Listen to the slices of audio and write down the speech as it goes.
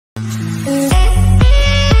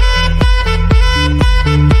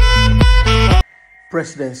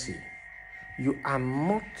Presidency. You are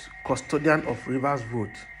not custodian of Rivers vote.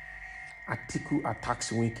 Atiku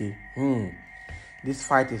attacks Wike. This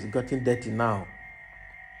fight is getting dirty now.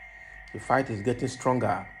 The fight is getting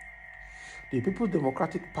stronger. The People's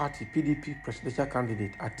Democratic Party (PDP) presidential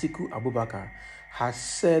candidate Atiku Abubakar has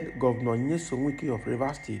said Governor Nyesom Wike of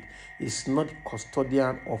Rivers State is not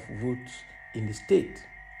custodian of votes in the state.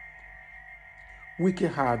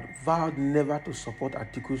 Wike had vowed never to support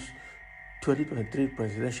Atiku's 2023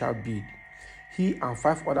 presidential bid. He and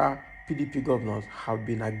 5 other PDP governors have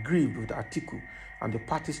been aggrieved with Atiku and the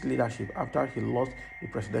party's leadership after he lost the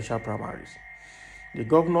presidential primaries. The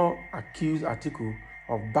governor accused Atiku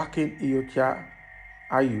of backing Iyokia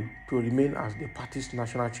Ayu to remain as the party's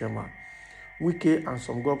national chairman. Wike and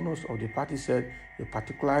some governors of the party said a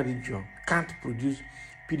particular region can't produce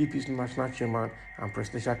PDP's national chairman and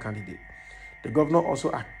presidential candidate. The governor also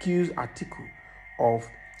accused Atiku of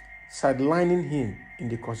sidelining him in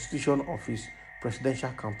the constitution of his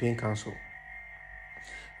presidential campaign council.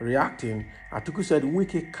 Reacting, Atiku said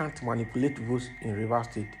Wike can't manipulate votes in Rivers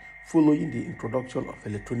State following the introduction of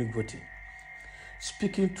electronic voting.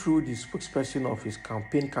 Speaking through the spokesperson of his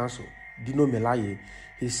campaign council, Dino Melaye,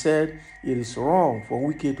 he said it is wrong for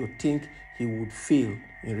Wike to think he would fail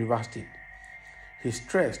in Rivers State. He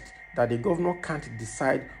stressed that the governor can't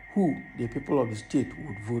decide who the people of the state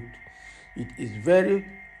would vote. It is very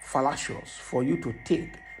fallacious for you to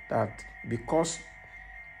think that because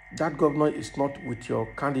that governor is not with your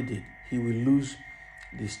candidate, he will lose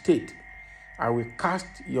the state. I will cast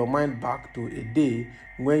your mind back to a day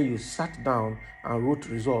when you sat down and wrote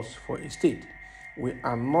results for a state. We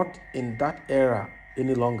are not in that era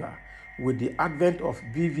any longer. With the advent of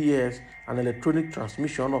BVS and electronic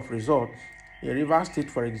transmission of results, in Rivers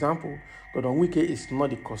State, for example, Governor Wike is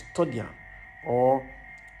not the custodian, or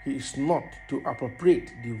he is not to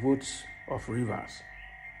appropriate the votes of Rivers.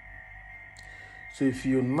 So if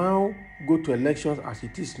you now go to elections as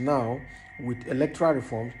it is now, with electoral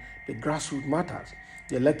reforms, the grassroots matters,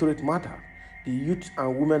 the electorate matters, the youth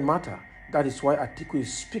and women matter. That is why Atiku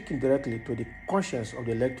is speaking directly to the conscience of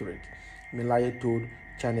the electorate, Melaye told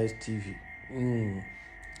Channels TV.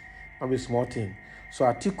 Not a small thing. So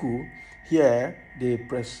Atiku, here, the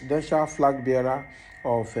presidential flag bearer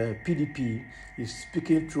of PDP, is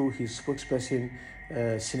speaking through his spokesperson,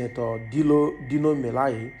 Senator Dino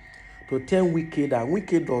Melaye, to tell Wike that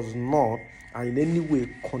Wike does not in any way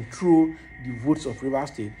control the votes of Rivers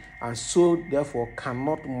State, and so therefore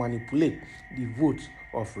cannot manipulate the votes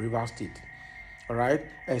of Rivers State. All right,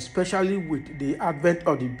 especially with the advent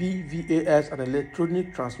of the BVAS and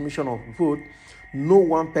electronic transmission of vote, no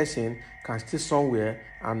one person can stay somewhere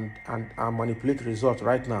and manipulate results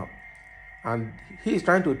right now. And he is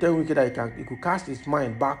trying to tell Wike that he could cast his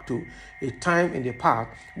mind back to a time in the past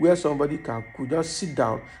where somebody could just sit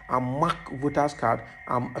down and mark voters card,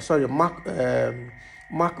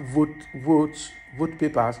 mark vote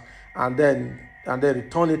papers, and then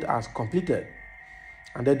return it as completed,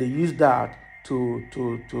 and then they use that to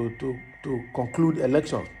conclude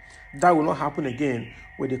elections. That will not happen again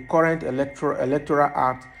with the current electoral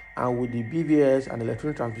act and with the BVS and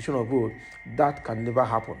electronic transmission of vote. That can never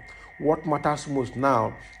happen. What matters most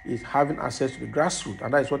now is having access to the grassroots,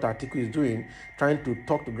 and that is what Atiku is doing, trying to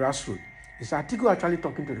talk to grassroots. Is Atiku actually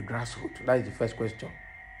talking to the grassroots? That is the first question.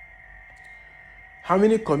 How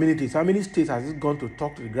many communities, how many states has it gone to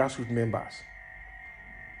talk to the grassroots members?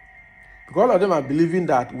 Because all of them are believing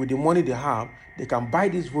that with the money they have, they can buy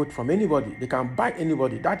this vote from anybody. They can buy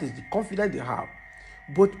anybody. That is the confidence they have.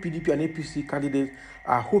 Both PDP and APC candidates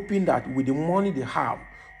are hoping that with the money they have,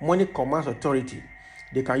 money commands authority.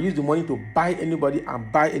 They can use the money to buy anybody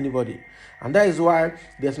and buy anybody. And that is why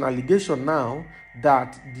there's an allegation now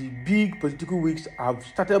that the big political wigs have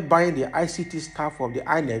started buying the ICT staff of the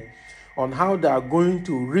INEC on how they are going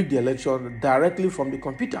to rig the election directly from the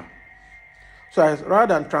computer. So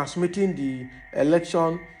rather than transmitting the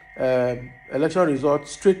election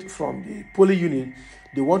results straight from the polling unit,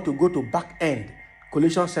 they want to go to back-end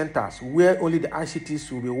collation centers where only the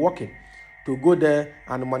ICTs will be working, to go there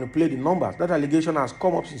and manipulate the numbers. That allegation has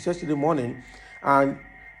come up since yesterday morning, and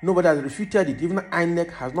nobody has refuted it. Even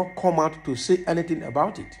INEC has not come out to say anything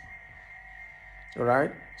about it. All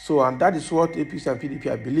right? So, and that is what APC and PDP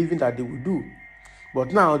are believing that they will do.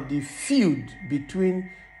 But now the feud between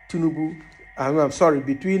between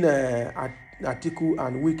Atiku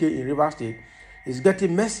and Wike in Rivers State is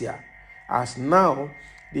getting messier, as now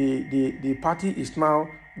the party is now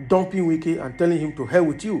dumping Wike and telling him to hell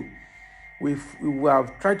with you. We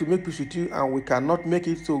have tried to make peace with you and we cannot make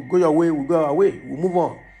it, so go your way, we go our way, we move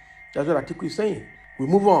on. That's what Atiku is saying. We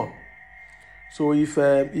move on. So if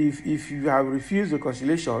you have refused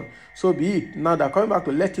reconciliation, so be it. Now they're coming back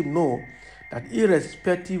to let him know that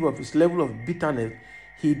irrespective of his level of bitterness,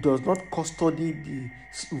 he does not custody the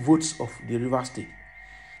votes of the River State.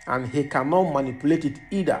 And he cannot manipulate it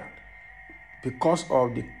either because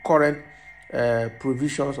of the current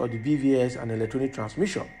provisions of the BVS and electronic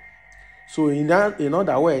transmission. So in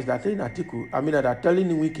other words, they're telling Atiku, they're telling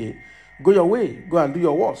Wike, go your way, go and do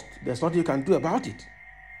your worst. There's nothing you can do about it.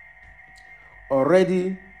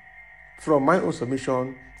 Already, from my own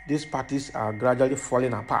submission, these parties are gradually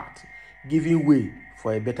falling apart, giving way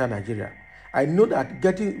for a better Nigeria. I know that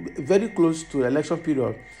getting very close to the election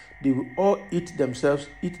period, they will all eat themselves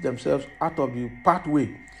out of the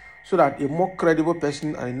pathway, so that a more credible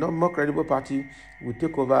person and a more credible party will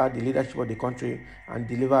take over the leadership of the country and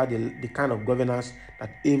deliver the kind of governance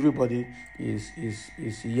that everybody is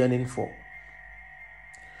yearning for.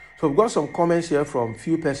 So we've got some comments here from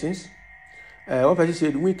few persons. One person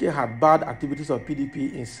said Wike had bad activities of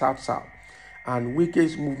PDP in South-South, and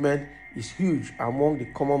Wike's movement is huge among the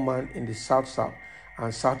common man in the South-South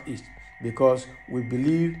and Southeast, because we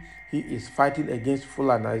believe he is fighting against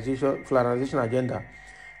Fulanization agenda.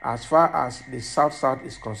 As far as the South-South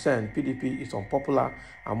is concerned, PDP is unpopular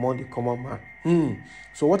among the common man.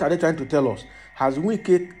 So what are they trying to tell us? Has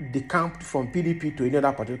Wike decamped from PDP to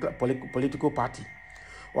another particular political party?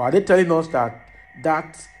 Or are they telling us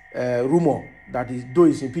that rumor that is, though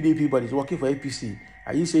it's in PDP but is working for APC,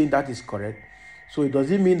 are you saying that is correct? So it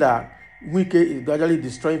doesn't mean that Wike is gradually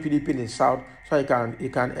destroying PDP in the South so he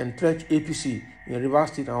can entrench APC in River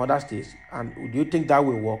State and other states? And do you think that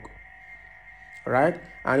will work? Right?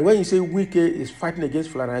 And when you say Wike is fighting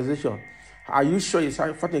against Fulanization, are you sure he's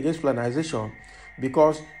fighting against Fulanization?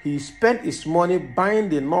 Because he spent his money buying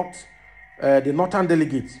the northern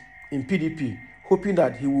delegates in PDP, hoping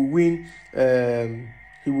that he will win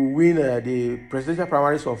the presidential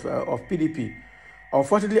primaries of PDP.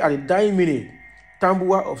 Unfortunately, at the dying minute,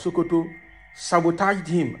 Tambuwal of Sokoto sabotaged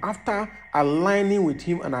him. After aligning with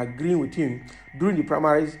him and agreeing with him during the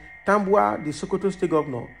primaries, Tambuwal, the Sokoto state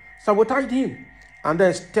governor, sabotaged him and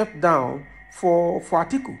then stepped down for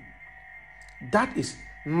Atiku. That is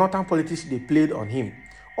northern politics they played on him.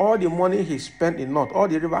 All the money he spent in North, all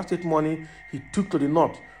the River State money he took to the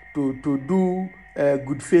North to do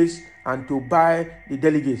good face and to buy the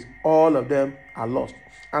delegates, all of them are lost.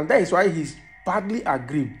 And that is why he's badly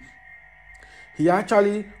aggrieved. He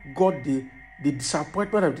actually got the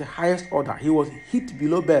disappointment of the highest order. He was hit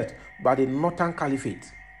below belt by the Northern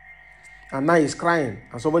Caliphate. And now he's crying,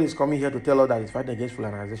 and somebody is coming here to tell us that he's fighting against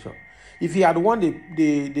Fulanization. If he had won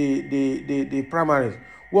the primaries,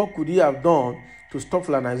 what could he have done to stop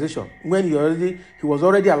Fulanization when he was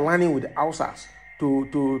already aligning with the Hausas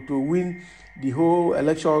to win the whole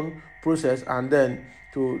election process and then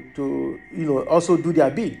to also do their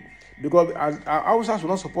bid? Because Hausas will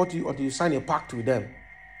not support you until you sign a pact with them.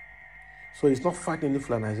 So he's not fighting the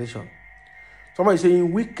Fulanization. Somebody is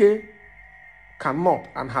saying Wike cannot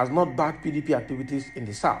and has not backed PDP activities in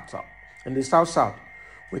the South. In the South,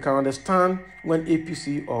 we can understand when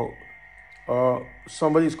APC or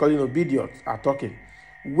somebody is calling obedience are talking.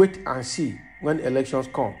 Wait and see when elections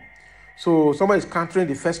come. So somebody is countering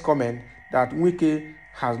the first comment that Wike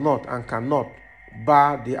has not and cannot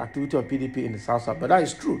bar the activity of PDP in the South. But that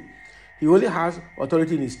is true. He only has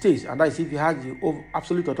authority in his states, and that is if he has the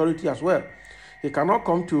absolute authority as well. He cannot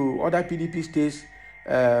come to other PDP states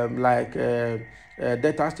like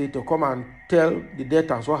Delta State to come and tell the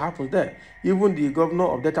Deltans what happens there. Even the governor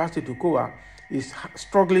of Delta State, Tukowa, is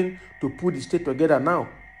struggling to put the state together now.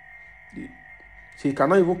 So he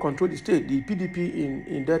cannot even control the state. The PDP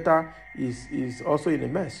in Delta is also in a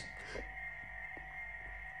mess.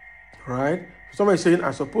 Right? Somebody is saying,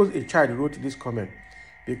 I suppose a child wrote this comment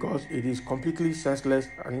because it is completely senseless.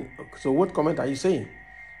 And so what comment are you saying?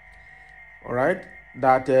 All right?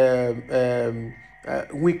 That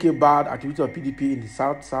Wike barred activity of PDP in the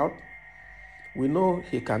South. We know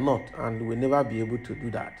he cannot and will never be able to do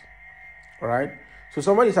that. All right? So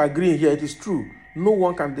somebody is agreeing here. It is true. No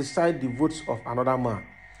one can decide the votes of another man.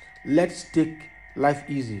 Let's take life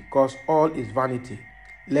easy because all is vanity.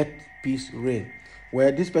 Let peace reign.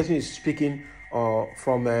 Where this person is speaking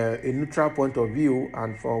from a neutral point of view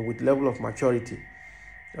and with level of maturity.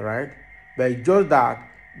 All right? But it's just that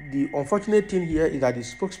the unfortunate thing here is that the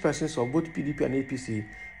spokespersons of both PDP and APC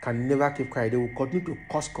can never keep quiet. They will continue to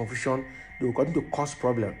cause confusion. They will continue to cause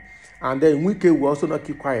problems. And then Wike will also not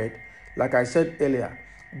keep quiet. Like I said earlier,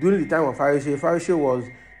 during the time of Fayose was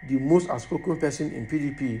the most outspoken person in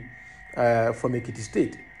PDP from Ekiti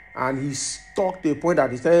State. And he stuck to a point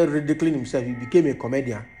that he started ridiculing himself. He became a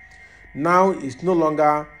comedian. Now it's no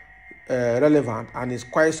longer relevant, and it's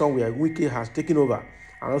quite somewhere. Wike has taken over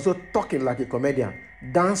and also talking like a comedian,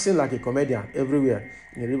 dancing like a comedian everywhere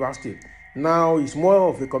in Rivers State. Now he's more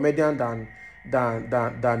of a comedian than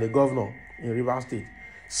a governor in Rivers State,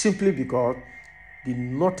 simply because the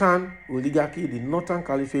northern oligarchy, the northern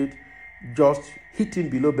caliphate, just hit him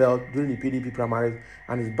below belt during the PDP primaries,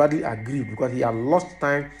 and is badly aggrieved because he had lost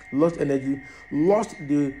time, lost energy, lost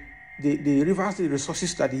the Rivers State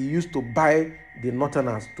resources that he used to buy the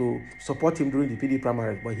northerners to support him during the PDP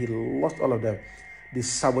primaries, but he lost all of them. They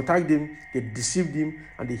sabotaged him, they deceived him,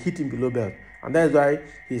 and they hit him below belt. And that is why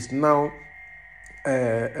he's now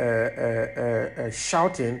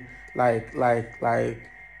shouting like a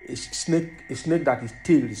snake that his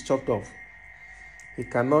tail is chopped off. He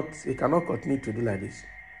cannot continue to do like this.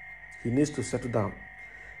 He needs to settle down.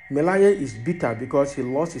 Melaye is bitter because he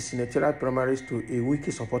lost his senatorial primaries to a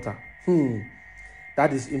Wike supporter.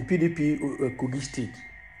 That is in PDP Kogi State.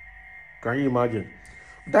 Can you imagine?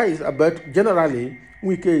 That is about, generally,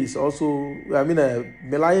 Wike is also,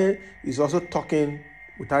 Melaye is also talking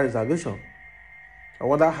without reservation. I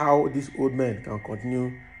wonder how this old man can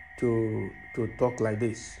continue to talk like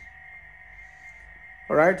this.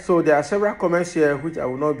 All right, so there are several comments here which I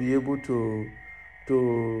will not be able to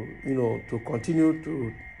continue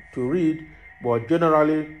to read, but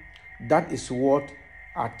generally that is what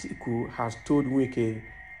Atiku has told Wike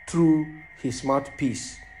through his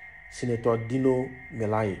mouthpiece, Senator Dino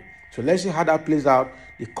Melaye. So let's see how that plays out,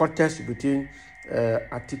 the contest between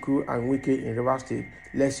Atiku and Wike in Rivers State.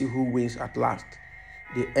 Let's see who wins at last.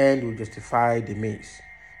 The end will justify the means.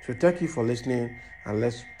 So thank you for listening, and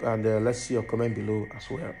let's see your comment below as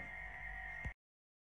well.